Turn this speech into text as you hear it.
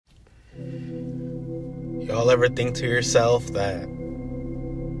Y'all ever think to yourself that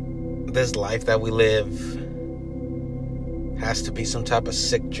this life that we live has to be some type of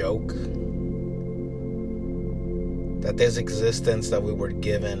sick joke? That this existence that we were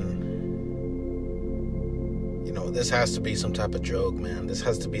given, this has to be some type of joke, man. This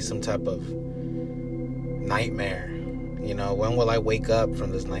has to be some type of nightmare. When will I wake up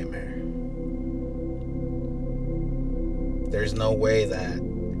from this nightmare? There's no way that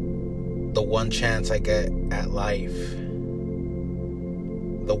the one chance I get at life,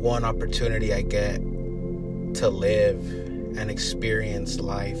 the one opportunity I get to live and experience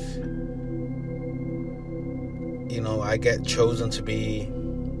life, I get chosen to be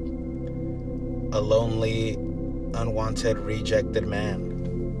a lonely, unwanted, rejected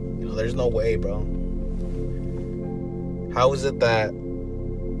man. There's no way, bro. How is it that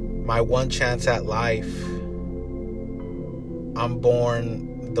my one chance at life, I'm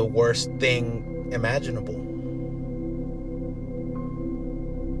born the worst thing imaginable?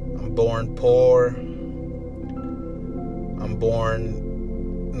 I'm born poor. I'm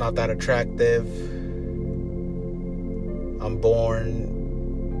born not that attractive. I'm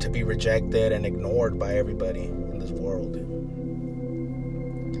born to be rejected and ignored by everybody in this world.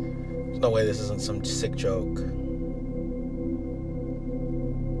 There's no way this isn't some sick joke.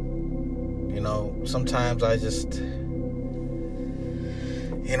 Sometimes I just,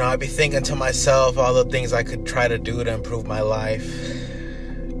 I be thinking to myself all the things I could try to do to improve my life.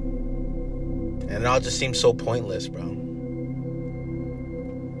 And it all just seems so pointless, bro.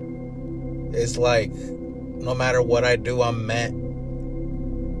 It's like, no matter what I do, I'm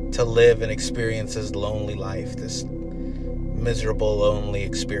meant to live and experience this lonely life, this miserable, lonely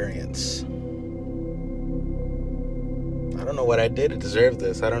experience. I don't know what I did to deserve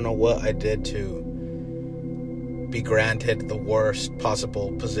this. I don't know what I did to be granted the worst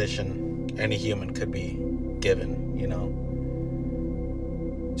possible position any human could be given,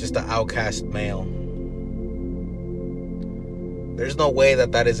 Just an outcast male. There's no way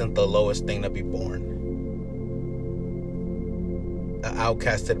that isn't the lowest thing to be born. An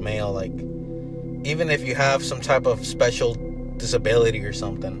outcasted male, like, even if you have some type of special disability or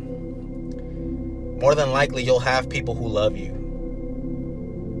something, more than likely you'll have people who love you.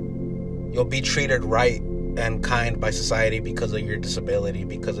 You'll be treated right and kind by society because of your disability,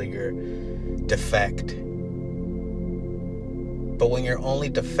 because of your defect. But when your only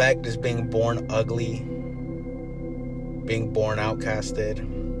defect is being born ugly, being born outcasted,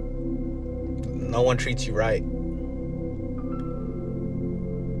 no one treats you right.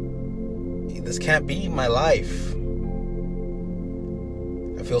 This can't be my life.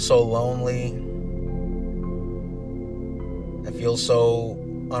 I feel so lonely. I feel so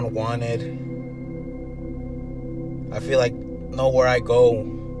unwanted. I feel like nowhere I go,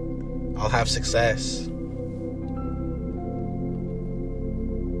 I'll have success.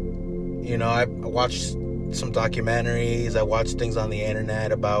 I watched some documentaries. I watched things on the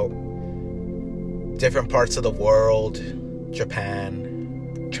internet about different parts of the world.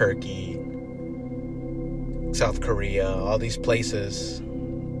 Japan, Turkey, South Korea, all these places.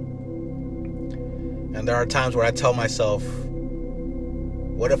 And there are times where I tell myself,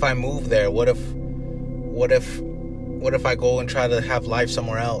 what if I move there? What if I go and try to have life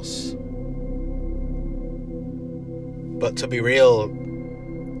somewhere else? But to be real,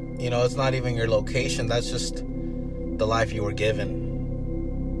 it's not even your location. That's just the life you were given.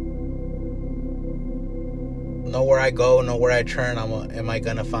 Nowhere I go, nowhere I turn, am I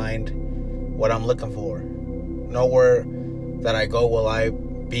gonna find what I'm looking for. Nowhere that I go will I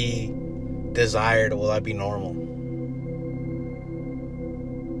be desired, will I be normal.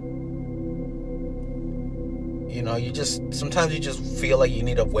 Sometimes you just feel like you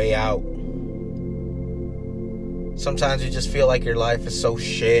need a way out. Sometimes you just feel like your life is so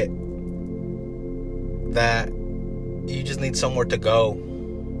shit that you just need somewhere to go.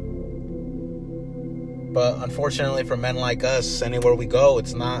 But unfortunately for men like us, anywhere we go,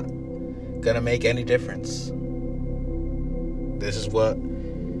 it's not gonna make any difference. This is what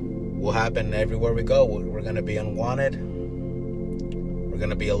will happen everywhere we go. We're gonna be unwanted. We're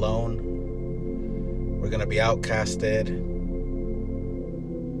gonna be alone. We're gonna be outcasted.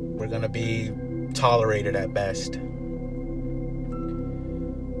 We're gonna be tolerated at best.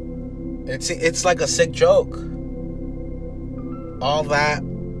 It's like a sick joke. All that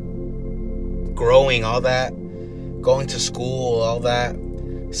growing, all that going to school, all that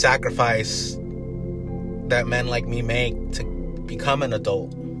sacrifice that men like me make to become an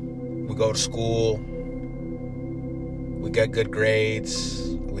adult. We go to school, we get good grades,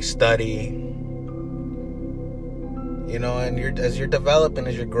 we study, and as you're developing,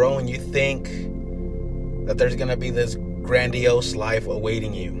 as you're growing, you think that there's going to be this grandiose life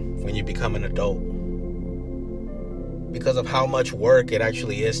awaiting you when you become an adult. Because of how much work it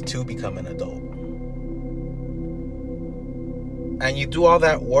actually is to become an adult. And you do all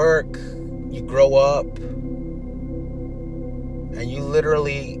that work, you grow up, and you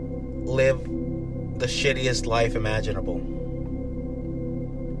literally live the shittiest life imaginable.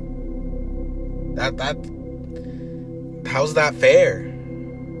 How's that fair?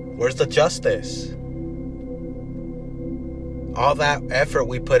 Where's the justice? All that effort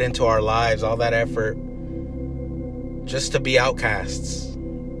we put into our lives, all that effort just to be outcasts.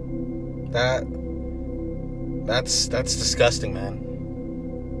 That's disgusting, man.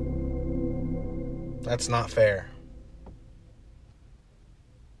 That's not fair.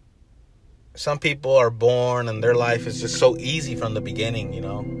 Some people are born and their life is just so easy from the beginning, you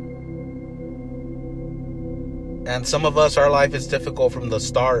know. And some of us, our life is difficult from the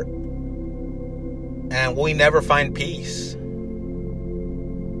start. And we never find peace.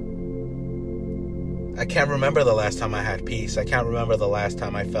 I can't remember the last time I had peace. I can't remember the last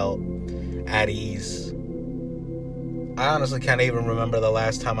time I felt at ease. I honestly can't even remember the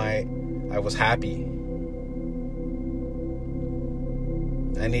last time I was happy.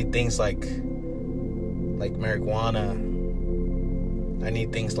 I need things like marijuana. I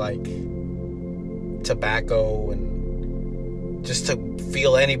need things like tobacco and just to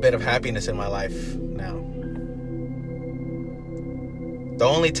feel any bit of happiness in my life now. The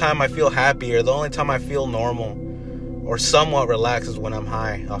only time I feel happy or the only time I feel normal or somewhat relaxed is when I'm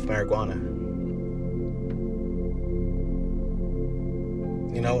high off marijuana.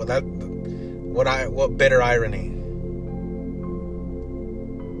 You know, what bitter irony.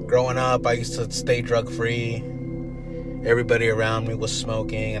 Growing up, I used to stay drug-free. Everybody around me was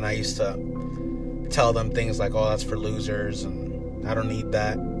smoking, and I used to tell them things like, oh, that's for losers, and I don't need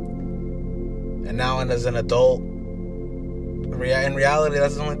that. And now, and as an adult, in reality,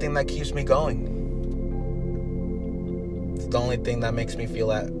 that's the only thing that keeps me going. It's the only thing that makes me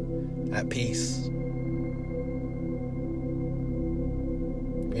feel at peace.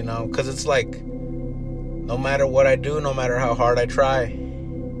 You know, because it's like, no matter what I do, no matter how hard I try,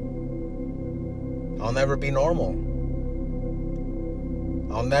 I'll never be normal.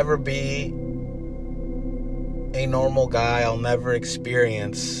 I'll never be a normal guy. I'll never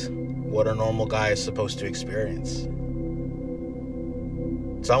experience what a normal guy is supposed to experience.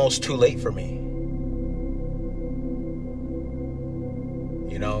 It's almost too late for me.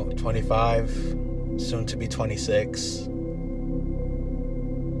 You know, 25, soon to be 26.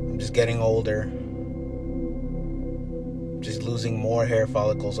 I'm just getting older. I'm just losing more hair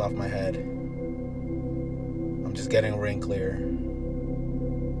follicles off my head. I'm just getting wrinklier.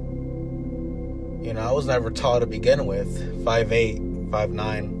 You know, I was never tall to begin with. 5'8",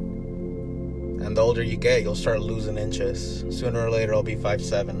 5'9". And the older you get, you'll start losing inches. Sooner or later, I'll be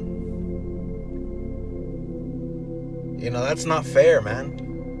 5'7". You know, that's not fair, man.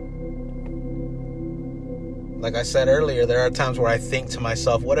 Like I said earlier, there are times where I think to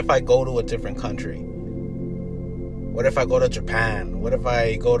myself, what if I go to a different country? What if I go to Japan? What if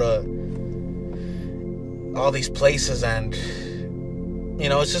I go to all these places and, you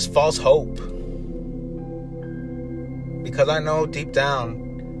know, it's just false hope. Because I know deep down,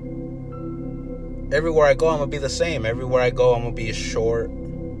 everywhere I go, I'm going to be the same. Everywhere I go, I'm going to be a short,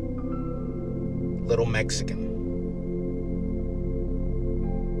 little Mexican.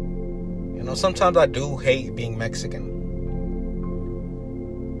 You know, sometimes I do hate being Mexican.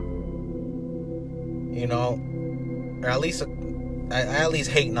 You know, or at least, I at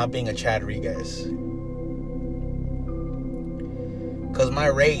least hate not being a Chad Rodriguez. Because my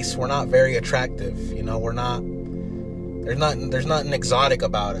race, we're not very attractive. You know, we're not, there's nothing exotic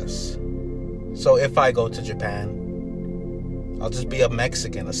about us. So if I go to Japan, I'll just be a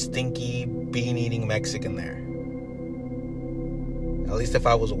Mexican, a stinky, bean-eating Mexican there. At least if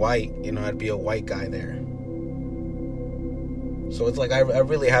I was white, you know, I'd be a white guy there. So it's like I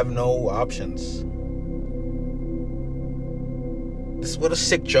really have no options. What a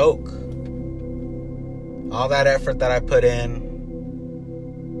sick joke. All that effort that I put in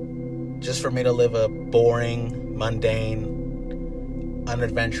just for me to live a boring, mundane,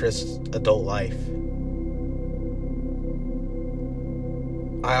 unadventurous adult life.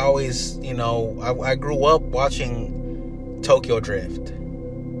 I always, you know, I grew up watching Tokyo Drift.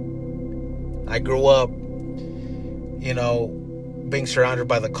 I grew up, you know, being surrounded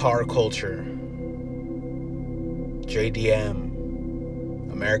by the car culture. JDM,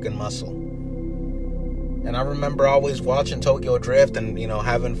 American Muscle. And I remember always watching Tokyo Drift and, you know,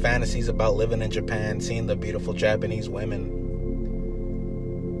 having fantasies about living in Japan, seeing the beautiful Japanese women.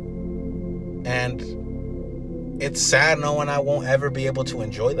 And it's sad knowing I won't ever be able to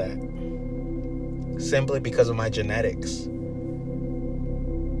enjoy that. Simply because of my genetics.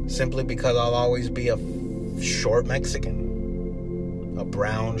 Simply because I'll always be a short Mexican. A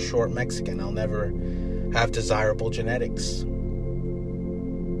brown short Mexican. I'll never have desirable genetics.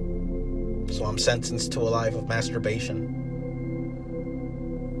 So I'm sentenced to a life of masturbation.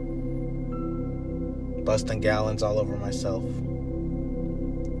 Busting gallons all over myself.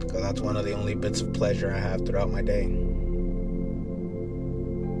 Because that's one of the only bits of pleasure I have throughout my day.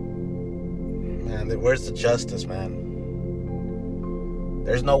 Man, where's the justice, man?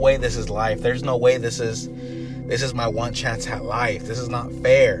 There's no way this is life. There's no way this is my one chance at life. This is not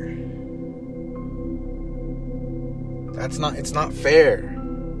fair. It's not fair.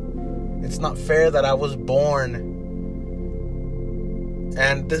 It's not fair that I was born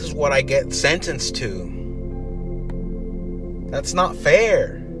and this is what I get sentenced to. That's not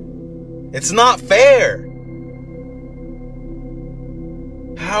fair. It's not fair.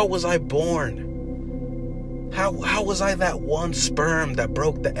 How was I born? How was I that one sperm that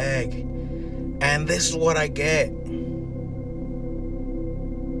broke the egg? And this is what I get.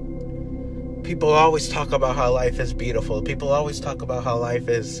 People always talk about how life is beautiful. People always talk about how life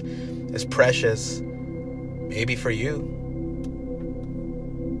is precious. Maybe for you.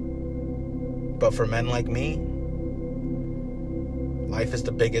 But for men like me, life is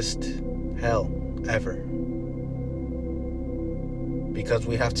the biggest hell ever. Because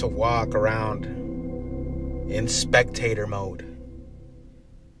we have to walk around in spectator mode,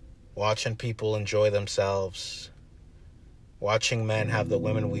 watching people enjoy themselves, watching men have the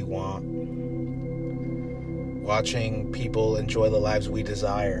women we want, watching people enjoy the lives we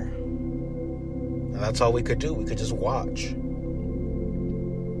desire. And that's all we could do. We could just watch.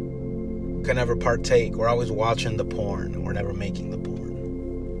 We could never partake. We're always watching the porn, and we're never making the porn.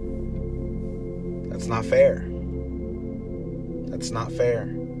 That's not fair. That's not fair.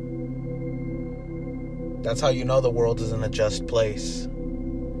 That's how you know the world is in a just place.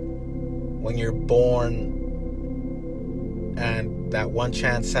 When you're born and that one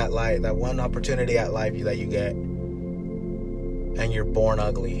chance at life, that one opportunity at life that you get, and you're born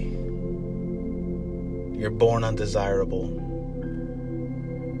ugly. You're born undesirable.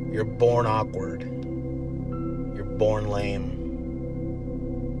 You're born awkward. You're born lame.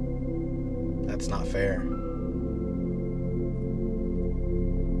 That's not fair.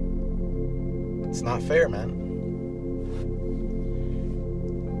 It's not fair, man.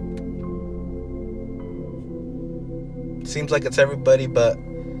 It seems like it's everybody but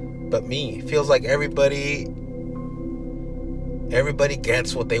me. It feels like everybody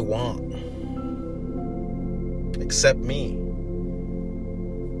gets what they want. Except me.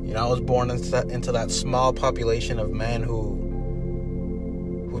 You know, I was born into that small population of men who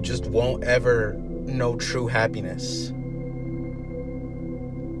just won't ever know true happiness.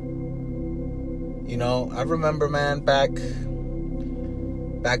 You know, I remember, man, back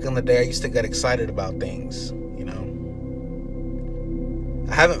in the day, I used to get excited about things, you know.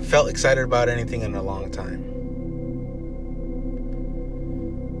 I haven't felt excited about anything in a long time.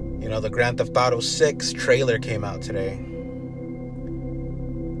 You know, the Grand Theft Auto 6 trailer came out today.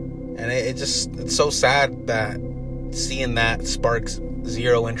 And it's so sad that seeing that sparks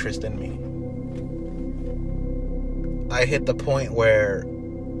zero interest in me. I hit the point where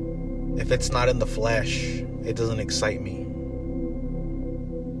if it's not in the flesh, it doesn't excite me.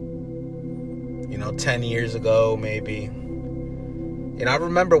 You know, 10 years ago, maybe. You know, I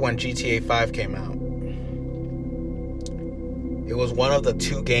remember when GTA 5 came out. It was one of the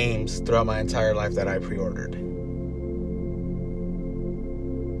 2 games throughout my entire life that I pre-ordered.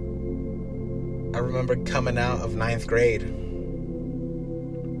 I remember coming out of 9th grade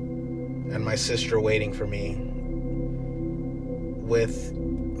and my sister waiting for me with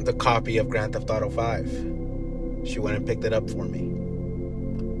the copy of Grand Theft Auto 5. She went and picked it up for me.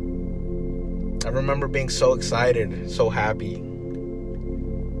 I remember being so excited, so happy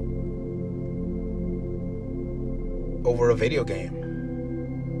over a video game.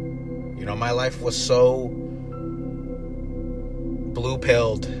 You know, my life was so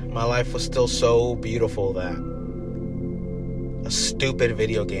blue-pilled. My life was still so beautiful that a stupid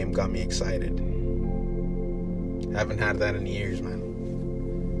video game got me excited. Haven't had that in years, man.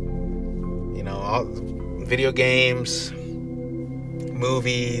 You know, all video games,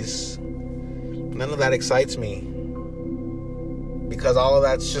 movies, none of that excites me. Because all of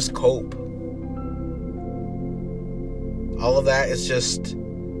that's just cope. All of that is just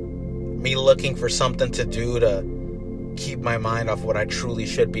me looking for something to do to keep my mind off what I truly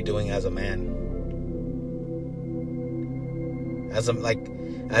should be doing as a man. As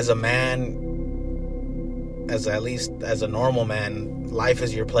a man, at least as a normal man, life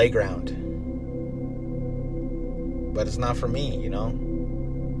is your playground. But it's not for me, you know?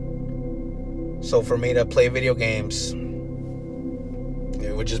 So for me to play video games,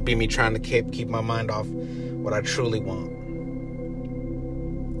 it would just be me trying to keep my mind off what I truly want.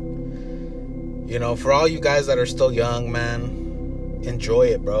 You know, for all you guys that are still young, man, enjoy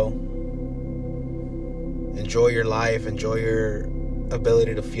it, bro. Enjoy your life. Enjoy your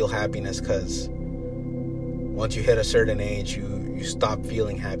ability to feel happiness, because once you hit a certain age, you stop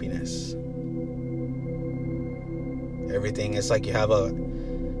feeling happiness. Everything, it's like you have a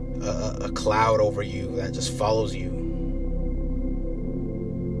cloud over you that just follows you.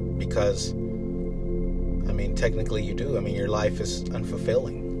 Because, I mean, technically you do. I mean, your life is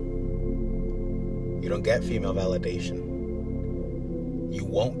unfulfilling. You don't get female validation. You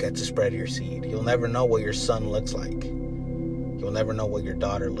won't get to spread your seed. You'll never know what your son looks like. You'll never know what your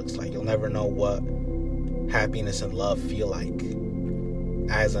daughter looks like. You'll never know what happiness and love feel like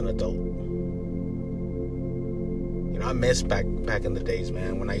as an adult. You know, I miss back in the days,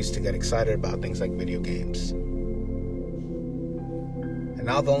 man, when I used to get excited about things like video games. And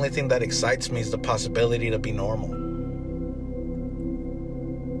now the only thing that excites me is the possibility to be normal.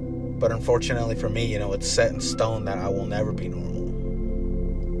 But unfortunately for me, you know, it's set in stone that I will never be normal.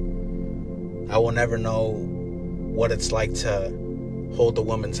 I will never know what it's like to hold a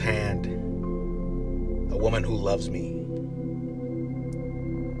woman's hand, a woman who loves me.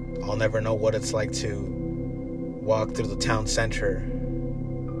 I'll never know what it's like to walk through the town center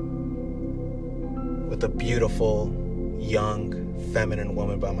with a beautiful, young, feminine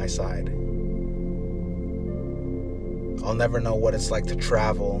woman by my side. I'll never know what it's like to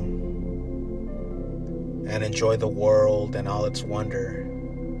travel and enjoy the world and all its wonder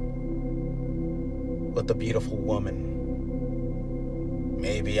with a beautiful woman.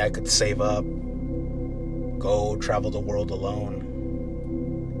 Maybe I could save up, go travel the world alone.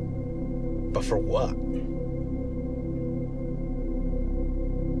 But for what?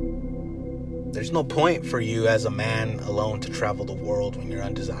 There's no point for you as a man alone to travel the world when you're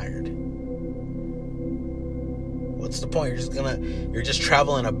undesired. What's the point? You're just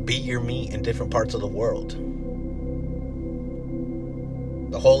traveling to beat your meat in different parts of the world.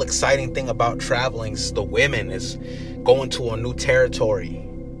 The whole exciting thing about traveling is the women, is going to a new territory,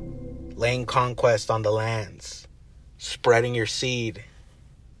 laying conquest on the lands, spreading your seed.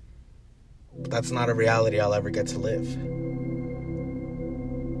 But that's not a reality I'll ever get to live.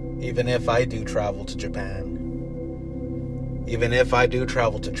 Even if I do travel to Japan, even if I do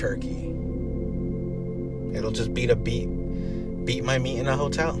travel to Turkey, it'll just be to beat my meat in a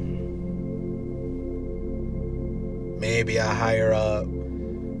hotel. Maybe I hire a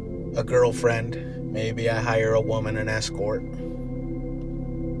girlfriend. Maybe I hire a woman, an escort.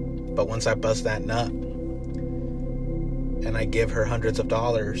 But once I bust that nut and I give her hundreds of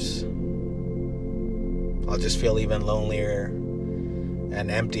dollars, I'll just feel even lonelier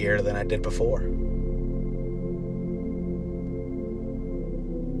and emptier than I did before.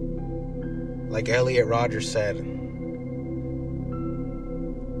 Like Elliot Rodgers said,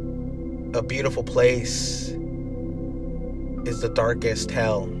 a beautiful place is the darkest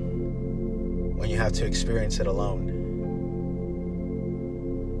hell when you have to experience it alone.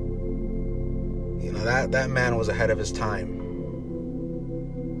 You know, that man was ahead of his time.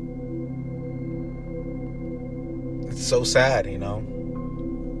 It's so sad, you know.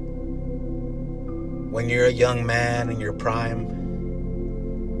 When you're a young man in your prime,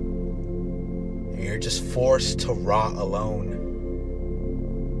 and you're just forced to rot alone.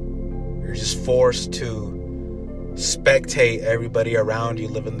 You're just forced to spectate everybody around you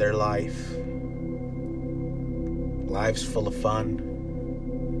living their life. Life's full of fun.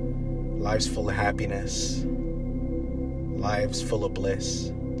 Life's full of happiness. Life's full of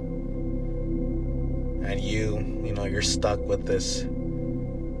bliss. And you know, you're stuck with this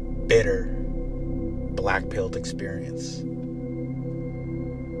bitter, black-pilled experience.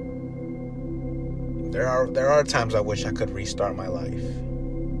 There are times I wish I could restart my life.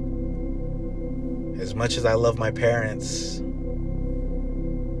 As much as I love my parents,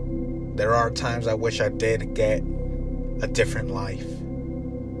 there are times I wish I did get a different life.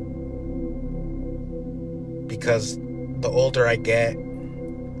 Because the older I get,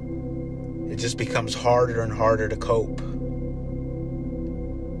 it just becomes harder and harder to cope.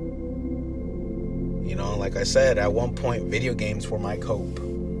 You know, like I said, at one point, video games were my cope.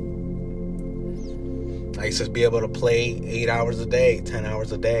 I used to be able to play 8 hours a day, 10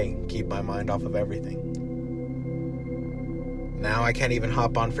 hours a day, keep my mind off of everything. Now I can't even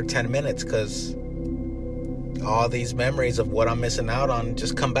hop on for 10 minutes because all these memories of what I'm missing out on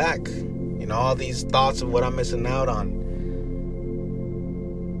just come back. You all these thoughts of what I'm missing out on.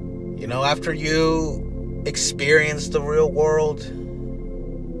 After you experience the real world,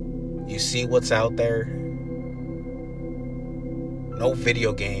 you see what's out there. No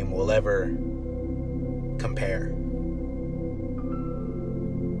video game will ever compare.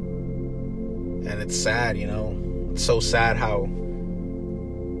 And it's sad, It's so sad how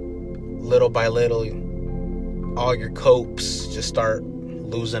little by little all your copes just start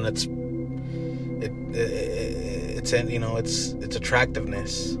losing its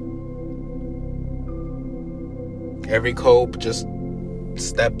attractiveness. Every cope just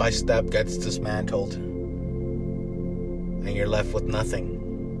step by step gets dismantled, and you're left with nothing.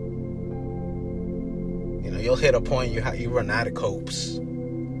 You'll hit a point you run out of copes.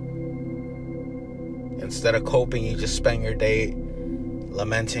 Instead of coping, you just spend your day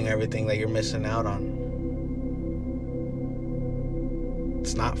lamenting everything that you're missing out on.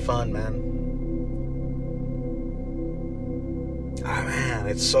 It's not fun, man. Man,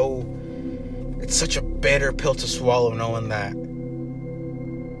 it's such a bitter pill to swallow, knowing that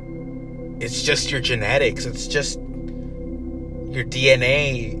it's just your genetics. It's just your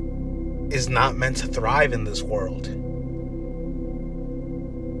DNA is not meant to thrive in this world.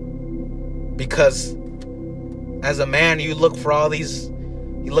 Because as a man, you look for all these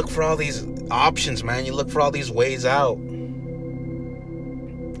options, man. You look for all these ways out.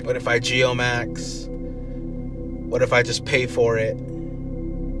 What if I Geomax? What if I just pay for it?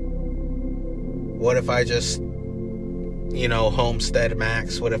 What if I just, homestead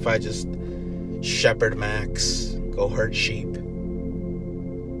max? What if I just shepherd max? Go herd sheep?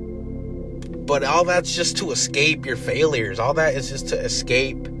 But all that's just to escape your failures. All that is just to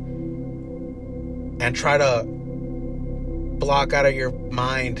escape and try to block out of your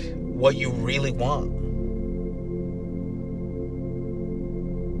mind what you really want.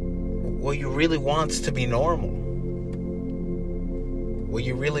 What you really want is to be normal. What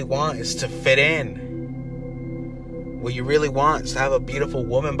you really want is to fit in. What you really want is to have a beautiful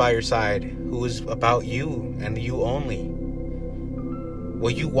woman by your side who is about you and you only.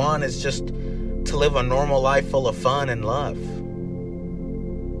 What you want is just to live a normal life full of fun and love.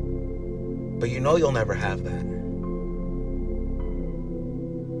 But you'll never have that.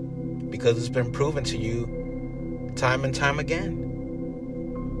 Because it's been proven to you time and time again.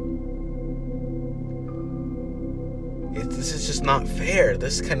 This is just not fair.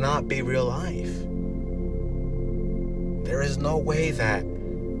 This cannot be real life. There is no way that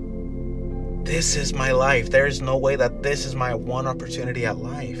this is my life. There is no way that this is my one opportunity at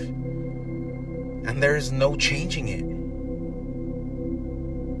life. And there is no changing it.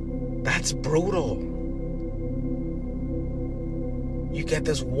 That's brutal. You get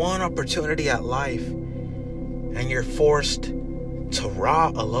this one opportunity at life, and you're forced to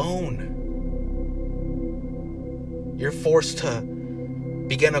rot alone. You're forced to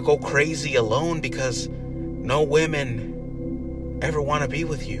begin to go crazy alone because no women ever want to be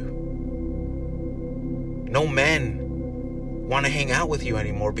with you. No men want to hang out with you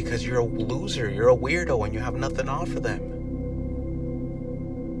anymore because you're a loser, you're a weirdo, and you have nothing to offer them.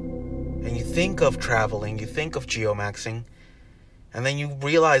 And you think of traveling, you think of geomaxing, and then you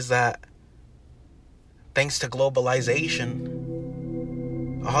realize that thanks to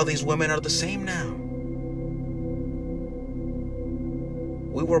globalization, all these women are the same now.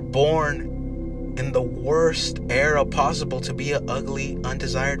 We were born in the worst era possible to be an ugly,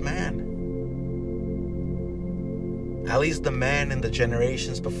 undesired man. At least the men in the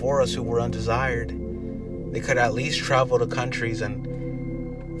generations before us who were undesired, they could at least travel to countries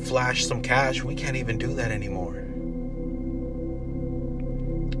and flash some cash. We can't even do that anymore.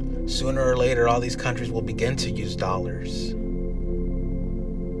 Sooner or later, all these countries will begin to use dollars.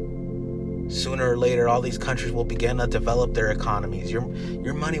 Sooner or later, all these countries will begin to develop their economies.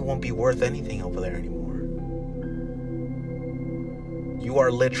 Your money won't be worth anything over there anymore. You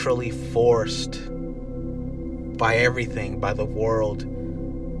are literally forced by everything, by the world,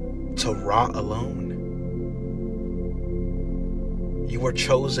 to rot alone. You were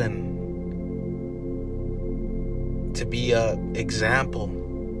chosen to be an example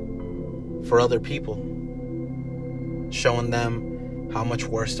for other people, showing them how much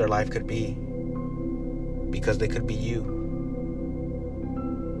worse their life could be because they could be you.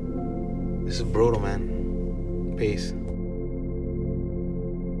 This is brutal, man. Peace.